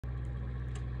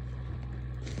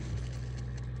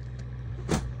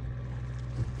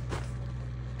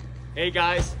Hey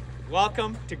guys,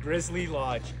 welcome to Grizzly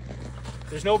Lodge.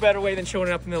 There's no better way than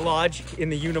showing up in the lodge in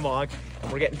the Unimog.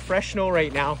 We're getting fresh snow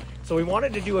right now, so we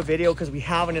wanted to do a video because we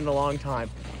haven't in a long time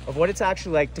of what it's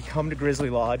actually like to come to Grizzly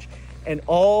Lodge and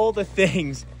all the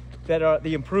things that are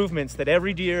the improvements that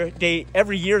every year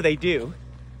they do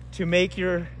to make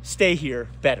your stay here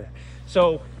better.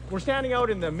 So we're standing out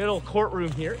in the middle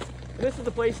courtroom here. This is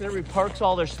the place that everybody parks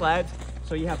all their sleds,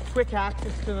 so you have quick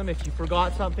access to them. If you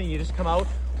forgot something, you just come out,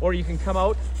 or you can come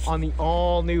out on the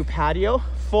all new patio,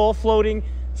 full floating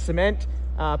cement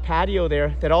patio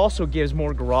there that also gives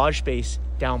more garage space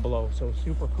down below. So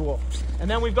super cool. And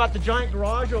then we've got the giant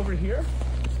garage over here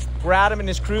where Adam and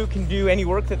his crew can do any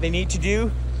work that they need to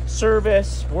do,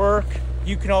 service, work.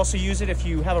 You can also use it if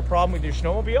you have a problem with your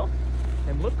snowmobile.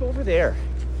 And look over there.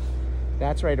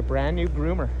 That's right, a brand new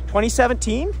groomer.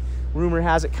 2017, rumor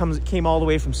has it came all the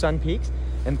way from Sun Peaks,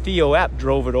 and Theo Epp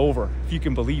drove it over, if you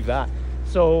can believe that.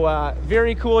 So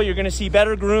very cool. You're gonna see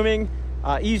better grooming,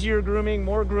 easier grooming,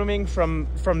 more grooming from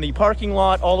the parking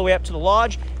lot all the way up to the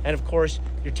lodge. And of course,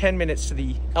 you're 10 minutes to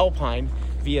the Alpine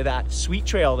via that sweet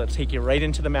trail that'll take you right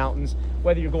into the mountains,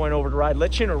 whether you're going over to Ride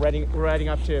Litchin or riding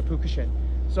up to Pukashin.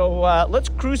 So let's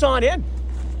cruise on in.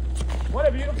 What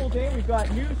a beautiful day. We've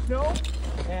got new snow,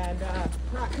 and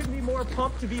couldn't be more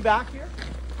pumped to be back here.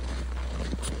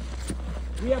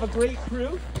 We have a great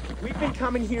crew. We've been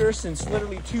coming here since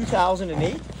literally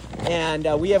 2008,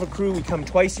 and we have a crew. We come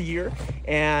twice a year,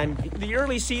 and the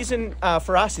early season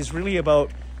for us is really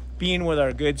about being with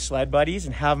our good sled buddies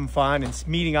and having fun and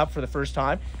meeting up for the first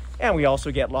time. And we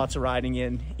also get lots of riding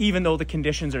in, even though the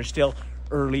conditions are still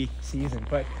early season.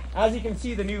 But as you can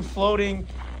see, the new floating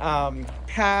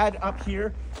pad up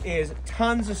here is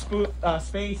tons of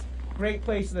space. Great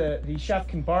place the chef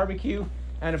can barbecue,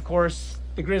 and of course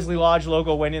the Grizzly Lodge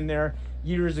logo went in there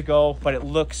years ago, but it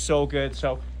looks so good.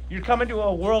 So you're coming to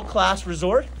a world-class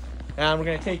resort, and we're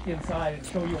going to take you inside and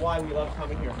show you why we love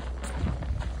coming here.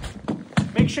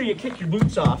 Make sure you kick your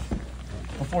boots off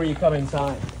before you come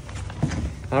inside.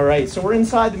 All right, so we're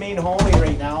inside the main hallway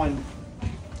right now, and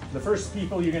the first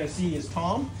people you're going to see is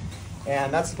Tom,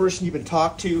 and that's the person you've been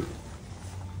talked to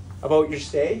about your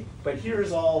stay. But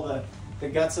here's all the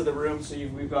guts of the room. So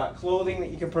we've got clothing that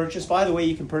you can purchase. By the way,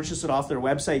 you can purchase it off their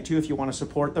website too if you want to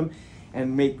support them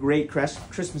and make great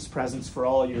Christmas presents for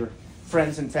all your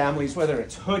friends and families, whether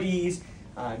it's hoodies,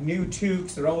 new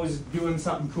toques. They're always doing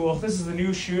something cool. This is the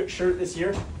new shirt this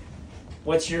year.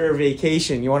 What's your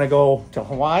vacation? You want to go to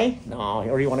Hawaii? No,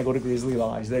 or you want to go to Grizzly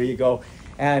Lodge? There you go.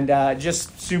 And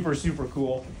just super, super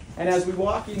cool. And as we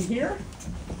walk in here,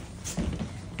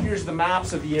 here's the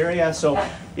maps of the area. So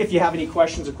if you have any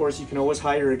questions, of course, you can always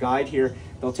hire a guide here.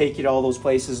 They'll take you to all those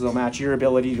places. They'll match your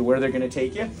ability to where they're going to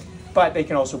take you. But they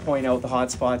can also point out the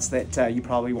hot spots that you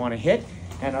probably want to hit.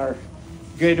 And our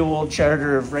good old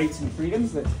charter of rights and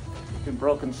freedoms that's been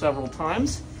broken several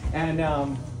times.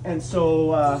 And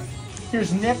so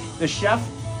here's Nick, the chef.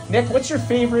 Nick, what's your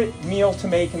favorite meal to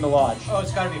make in the lodge? Oh,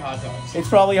 it's got to be hot dogs. It's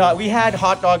probably hot. We had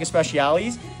hot dog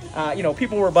especiales. You know,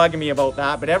 people were bugging me about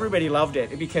that, but everybody loved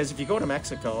it because if you go to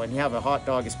Mexico and you have a hot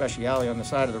dog especiale on the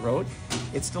side of the road,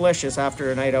 it's delicious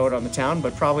after a night out on the town,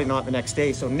 but probably not the next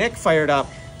day. So Nick fired up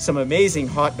some amazing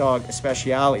hot dog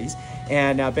especiales,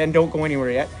 and Ben, don't go anywhere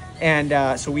yet.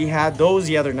 And so we had those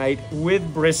the other night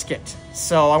with brisket.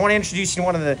 So I want to introduce you to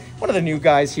one of the new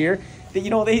guys here. You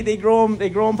know, they grow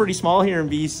them pretty small here in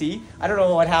BC. I don't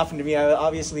know what happened to me. I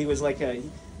obviously was like a,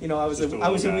 you know, I was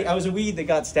a weed that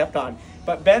got stepped on.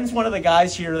 But Ben's one of the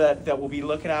guys here that will be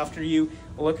looking after you,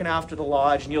 looking after the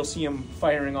lodge, and you'll see him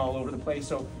firing all over the place.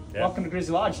 So yeah. Welcome to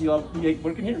Grizzly Lodge. You like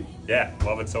working here? Yeah,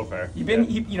 love it so far. You've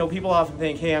been, you know, people often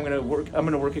think, hey, I'm gonna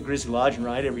work at Grizzly Lodge and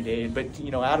ride every day. But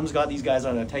you know, Adam's got these guys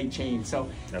on a tight chain, so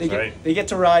they get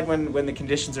to ride when the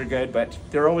conditions are good. But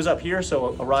they're always up here,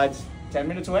 so a ride's 10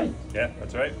 minutes away. Yeah,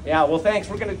 that's right. Yeah, well, thanks.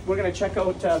 We're gonna check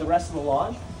out the rest of the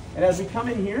lodge, and as we come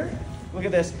in here, look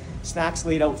at this. Snacks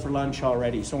laid out for lunch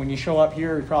already. So when you show up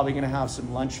here, you're probably gonna have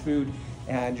some lunch food,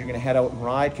 and you're gonna head out and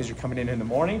ride because you're coming in the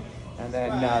morning, and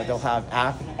then they'll have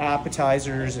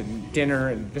appetizers and dinner,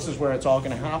 and this is where it's all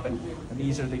gonna happen. And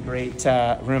these are the great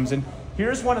rooms. And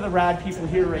here's one of the rad people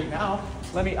here right now.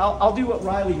 I'll do what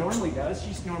Riley normally does.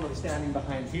 She's normally standing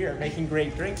behind here making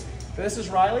great drinks. So this is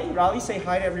Riley. Riley, say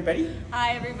hi to everybody.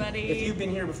 Hi, everybody. If you've been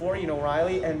here before, you know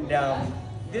Riley. And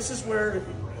this is where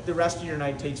the rest of your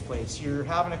night takes place. You're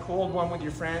having a cold one with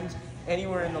your friends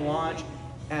anywhere in the lodge,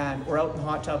 or out in the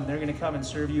hot tub, and they're going to come and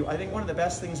serve you. I think one of the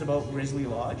best things about Grizzly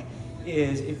Lodge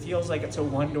is it feels like it's a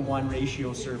 1-to-1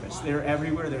 ratio service. They're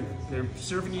everywhere. They're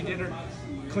serving you dinner,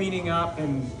 cleaning up,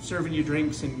 and serving you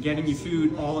drinks and getting you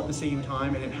food all at the same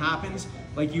time, and it happens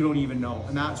like you don't even know.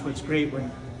 And that's what's great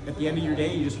when at the end of your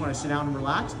day, you just want to sit down and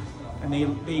relax, and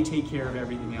they take care of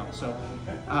everything else. So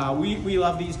we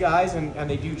love these guys, and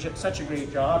they do such a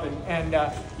great job. And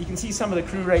you can see some of the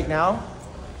crew right now.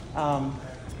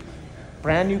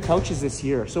 Brand new couches this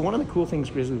year. So one of the cool things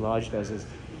Grizzly Lodge does is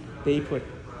they put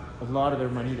a lot of their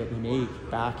money that they make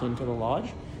back into the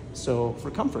lodge. So for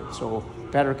comfort, so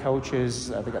better couches,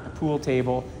 they got the pool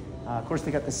table. Of course,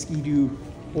 they got the Ski-Doo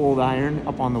old iron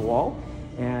up on the wall.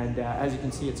 And as you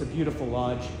can see, it's a beautiful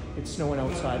lodge. It's snowing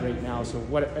outside right now, so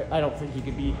I don't think you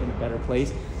could be in a better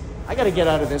place. I got to get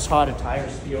out of this hot attire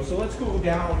spiel, so let's go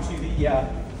down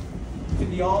to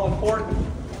the all-important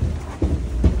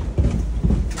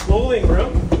clothing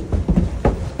room.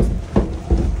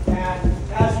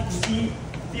 And as you can see,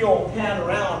 Theo will pan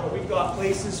around, but we've got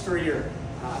places for your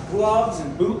gloves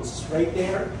and boots right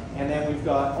there. And then we've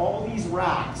got all these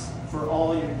racks for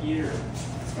all your gear.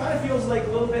 It kind of feels like a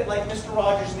little bit like Mr.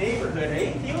 Rogers' neighborhood,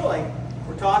 eh? Feel like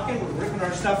we're talking, we're ripping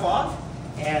our stuff off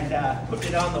and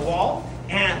putting it on the wall.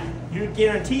 And you're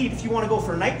guaranteed, if you want to go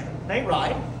for a night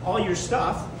ride, all your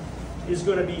stuff is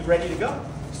going to be ready to go.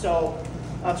 So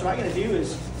that's what I'm going to do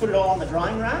is put it all on the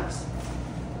drying racks.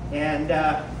 And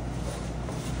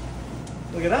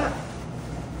look at that.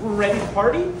 We're ready to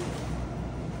party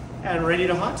and ready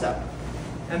to hot tub.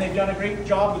 And they've done a great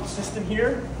job with the system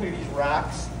here. Look at these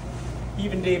racks.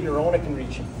 Even Dave Norona can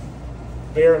reach them.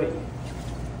 Barely.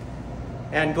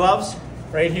 And gloves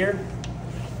right here.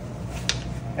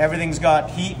 Everything's got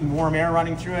heat and warm air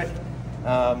running through it.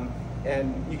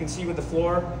 And you can see with the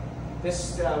floor,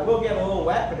 this will get a little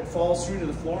wet, but it falls through to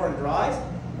the floor and dries.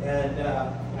 And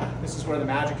yeah, this is where the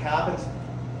magic happens.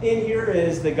 In here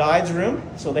is the guides room.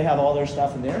 So they have all their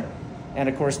stuff in there. And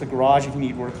of course the garage if you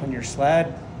need work on your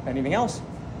sled, anything else.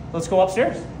 Let's go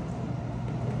upstairs.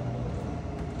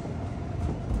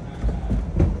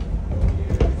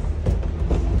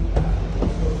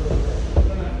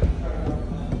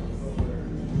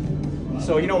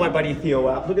 So you know my buddy Theo,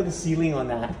 look at the ceiling on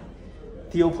that.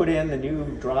 Theo put in the new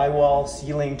drywall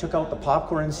ceiling, took out the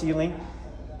popcorn ceiling,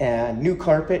 and new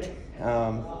carpet.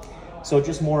 So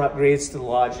just more upgrades to the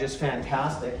lodge, just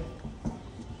fantastic.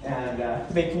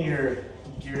 And making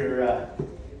your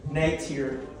nights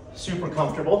here super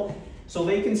comfortable. So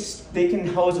they can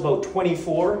house about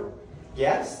 24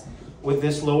 guests with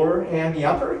this lower and the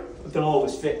upper, but they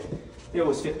always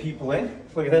fit people in.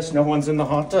 Look at this, no one's in the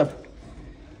hot tub.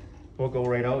 We'll go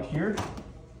right out here.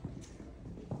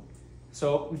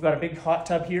 So we've got a big hot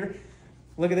tub here.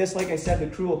 Look at this, like I said,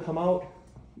 the crew will come out,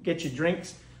 get you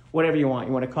drinks, whatever you want.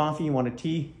 You want a coffee, you want a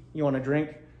tea, you want a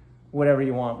drink, whatever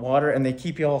you want, water, and they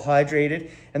keep you all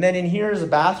hydrated. And then in here is a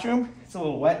bathroom. It's a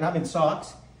little wet and I'm in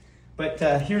socks, but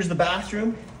here's the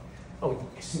bathroom. Oh,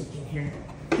 sneak in here.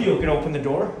 Theo can open the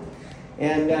door.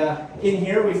 And in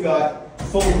here we've got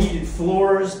full heated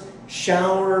floors,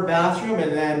 shower, bathroom,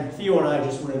 and then Theo and I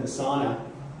just were in the sauna.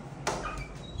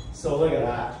 So look at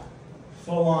that.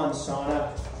 Full on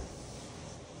sauna.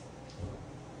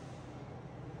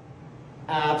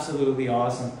 Absolutely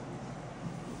awesome.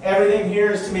 Everything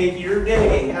here is to make your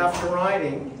day after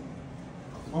riding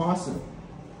awesome.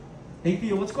 Hey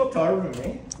Theo, let's go up to our room,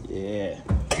 eh? Yeah.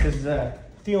 Because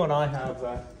Theo and I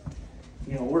have,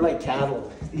 you know, we're like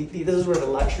cattle. This is where the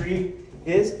luxury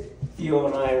is. Theo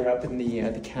and I are up in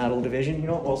the cattle division, you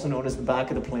know, also known as the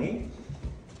back of the plane.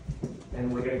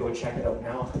 And we're gonna go check it out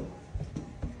now.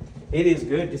 It is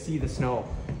good to see the snow.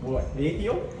 What, hey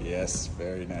Theo? Yes,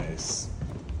 very nice.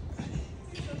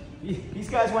 These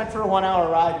guys went for a 1 hour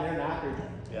ride and they're knackered.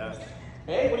 Yeah.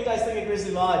 Hey, what do you guys think of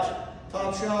Grizzly Lodge?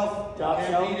 Top shelf. Top Can't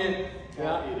shelf. beat it.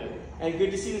 Yeah. Can't beat it. And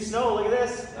good to see the snow. Look at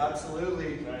this.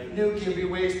 Absolutely. Right. Nuke, you'll be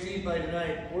waist deep by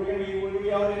tonight. We're gonna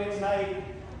be out in it tonight.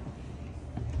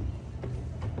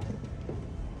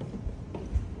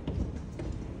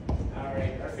 All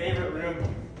right, our favorite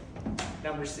room,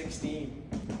 number 16.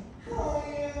 Oh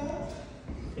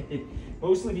yeah.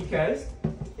 Mostly because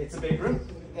it's a big room,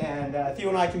 and Theo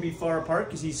and I can be far apart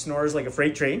because he snores like a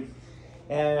freight train.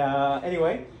 And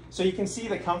anyway, so you can see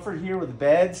the comfort here with the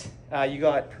beds. You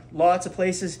got lots of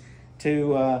places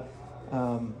to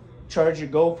charge your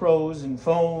GoPros and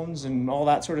phones and all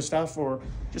that sort of stuff, or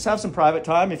just have some private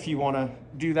time if you want to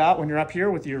do that when you're up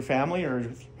here with your family, or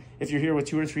if you're here with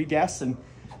 2 or 3 guests and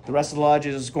the rest of the lodge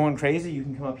is going crazy, you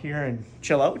can come up here and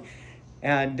chill out.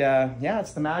 And yeah,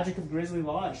 it's the magic of Grizzly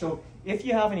Lodge. So if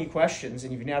you have any questions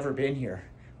and you've never been here,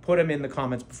 put them in the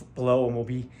comments below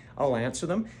and I'll answer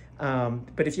them.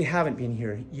 But if you haven't been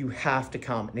here, you have to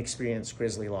come and experience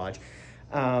Grizzly Lodge.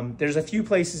 There's a few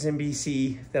places in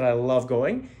BC that I love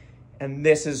going, and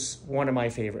this is one of my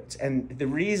favorites. And the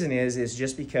reason is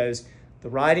just because The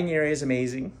riding area is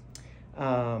amazing.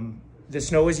 The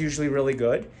snow is usually really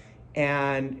good,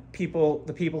 and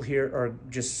the people here are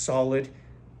just solid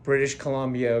British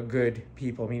Columbia good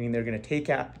people, meaning they're going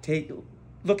to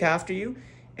look after you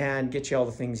and get you all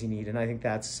the things you need. And I think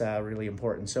that's really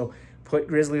important. So put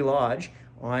Grizzly Lodge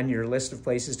on your list of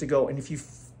places to go. And if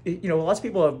lots of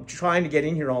people are trying to get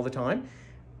in here all the time,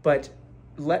 but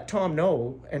let Tom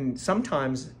know. And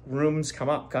sometimes rooms come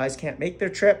up, guys can't make their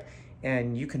trip,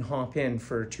 and you can hop in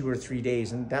for 2 or 3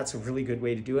 days. And that's a really good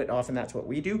way to do it. Often that's what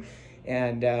we do.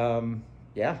 And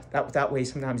yeah, that way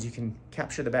sometimes you can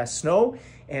capture the best snow.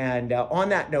 And on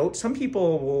that note, some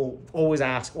people will always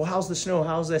ask, well, how's the snow?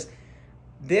 How's this?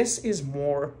 This is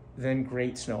more than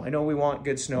great snow. I know we want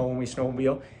good snow when we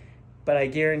snowmobile, but I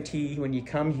guarantee when you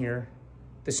come here,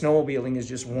 the snowmobiling is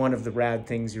just one of the rad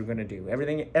things you're gonna do.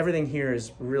 Everything here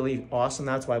is really awesome.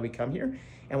 That's why we come here.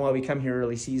 And why we come here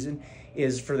early season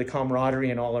is for the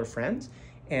camaraderie and all our friends.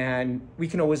 And we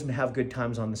can always have good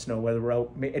times on the snow, whether we're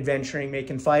out adventuring,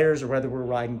 making fires, or whether we're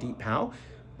riding deep POW.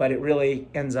 But it really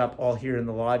ends up all here in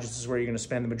the lodge. This is where you're gonna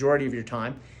spend the majority of your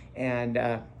time. And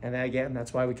then again,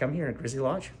 that's why we come here at Grizzly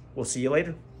Lodge. We'll see you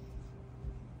later.